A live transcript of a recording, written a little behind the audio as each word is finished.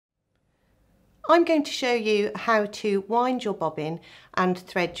I'm going to show you how to wind your bobbin and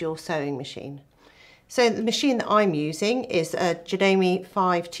thread your sewing machine. So the machine that I'm using is a Janome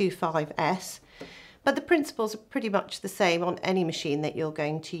 525S, but the principles are pretty much the same on any machine that you're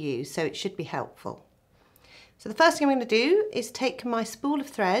going to use, so it should be helpful. So the first thing I'm going to do is take my spool of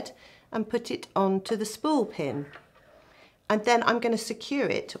thread and put it onto the spool pin. And then I'm going to secure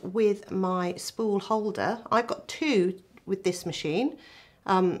it with my spool holder. I've got two with this machine,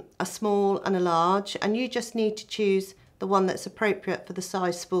 a small and a large, and you just need to choose the one that's appropriate for the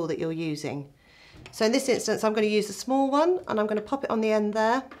size spool that you're using. So in this instance I'm going to use a small one, and I'm going to pop it on the end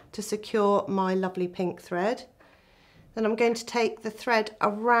there to secure my lovely pink thread. Then I'm going to take the thread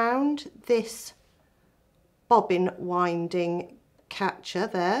around this bobbin winding catcher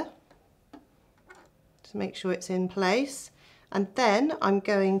there to make sure it's in place, and then I'm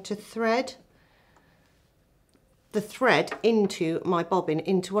going to thread the thread into my bobbin,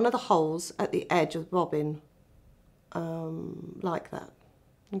 into one of the holes at the edge of the bobbin, like that.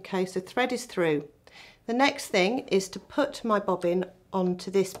 Okay, so thread is through. The next thing is to put my bobbin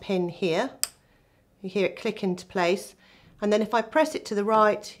onto this pin here. You hear it click into place, and then if I press it to the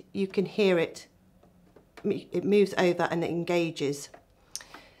right, you can hear it moves over and it engages.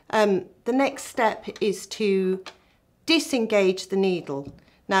 The next step is to disengage the needle.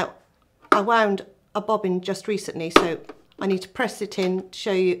 Now, I wound a bobbin just recently, so I need to press it in to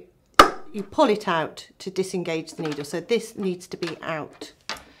show you. You pull it out to disengage the needle, so this needs to be out.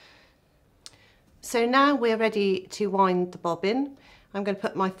 So now we're ready to wind the bobbin. I'm going to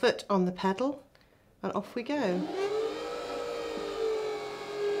put my foot on the pedal and off we go.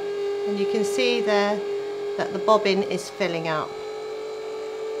 And you can see there that the bobbin is filling up.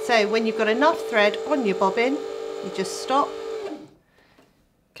 So when you've got enough thread on your bobbin, you just stop,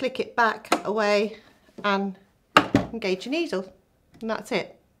 click it back away and engage your needle, and that's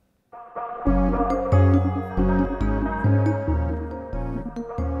it.